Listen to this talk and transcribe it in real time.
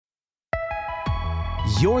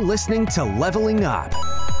You're listening to Leveling Up,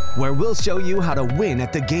 where we'll show you how to win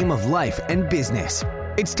at the game of life and business.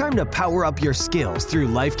 It's time to power up your skills through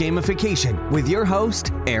life gamification with your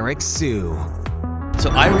host, Eric Siu. So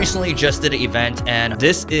I recently just did an event, and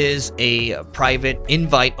this is a private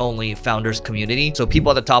invite-only founders community. So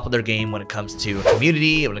people at the top of their game when it comes to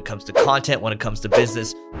community, when it comes to content, when it comes to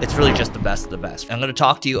business, it's really just the best of the best. I'm going to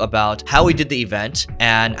talk to you about how we did the event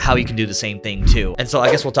and how you can do the same thing too. And so I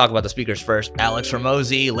guess we'll talk about the speakers first. Alex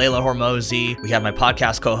Hormozi, Layla Hormozi. We had my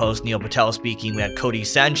podcast co-host Neil Patel speaking. We had Cody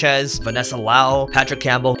Sanchez, Vanessa Lau, Patrick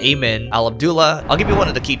Campbell, Ayman Al-Abdullah. I'll give you one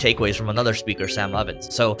of the key takeaways from another speaker, Sam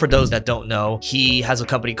Evans. So for those that don't know, he has a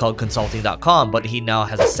company called consulting.com, but he now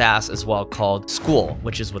has a SaaS as well called Skool,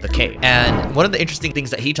 which is with a K. And one of the interesting things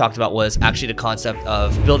that he talked about was actually the concept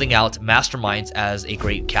of building out masterminds as a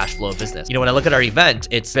great cash flow business. You know, when I look at our event,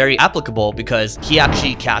 it's very applicable because he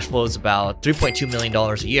actually cash flows about $3.2 million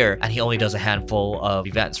a year, and he only does a handful of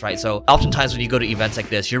events, right? So oftentimes when you go to events like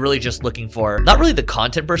this, you're really just looking for not really the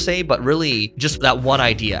content per se, but really just that one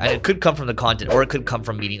idea. And it could come from the content or it could come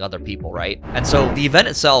from meeting other people, right? And so the event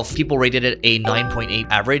itself, people rated it a 9.8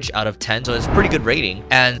 average out of 10. So it's a pretty good rating.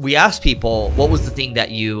 And we asked people, what was the thing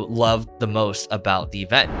that you loved the most about the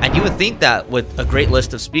event? And you would think that with a great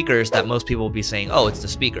list of speakers that most people would be saying, oh, it's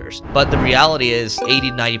the speakers. But the reality is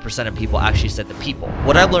 80-90% of people actually said the people.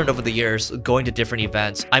 What I've learned over the years going to different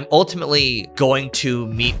events, I'm ultimately going to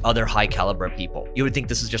meet other high caliber people. You would think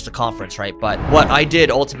this is just a conference, right? But what I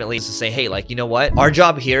did ultimately is to say, hey, like, you know what? Our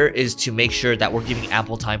job here is to make sure that we're giving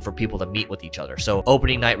ample time for people to meet with each other. So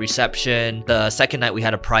opening night reception, the second night we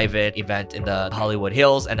had a private event in the Hollywood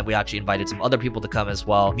Hills, and then we actually invited some other people to come as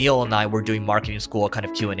well. Neil and I were doing marketing school kind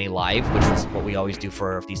of Q&A live, which is what we always do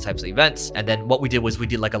for these types of events. And then what we did was we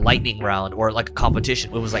did like a lightning round or like a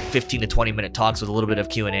competition. It was like 15 to 20 minute talks with a little bit of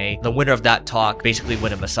Q&A. The winner of that talk basically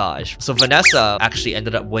won a massage. So Vanessa actually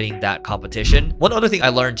ended up winning that competition. One other thing I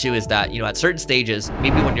learned too is that, you know, at certain stages,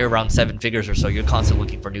 maybe when you're around 7 figures or so, you're constantly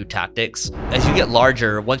looking for new tactics. As you get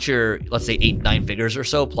larger, once you're, let's say 8-9 figures or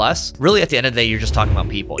so plus, really at the end of the day, you're just talking about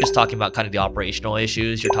people. Just talking about kind of the operational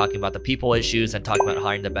issues. You're talking about the people issues and talking about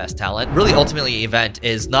hiring the best talent. Really, ultimately, the event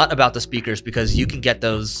is not about the speakers because you can get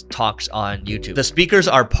those talks on YouTube. The speakers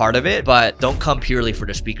are part of it, but don't come purely for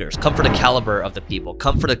the speakers. Come for the caliber of the people.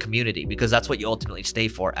 Come for the community because that's what you ultimately stay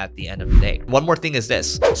for at the end of the day. One more thing is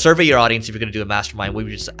this. Survey your audience if you're going to do a mastermind. We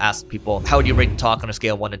would just ask people, how would you rate the talk on a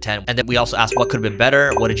scale of 1 to 10? And then we also ask what could have been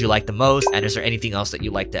better? What did you like the most? And is there anything else that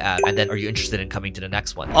you'd like to add? And then are you interested in coming to the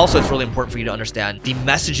next one? Also, it's really important for you to understand the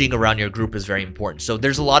messaging around your group is very important. So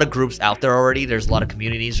there's a lot of groups out there already. There's a lot of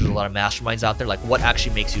communities. There's a lot of masterminds out there. Like what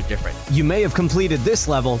actually makes you different? You may have completed this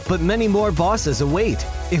level, but many more bosses await.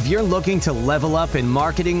 If you're looking to level up in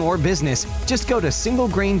marketing or business, just go to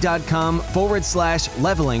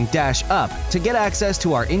singlegrain.com/leveling-up to get access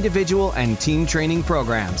to our individual and team training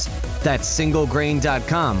programs. That's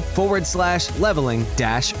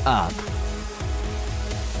singlegrain.com/leveling-up.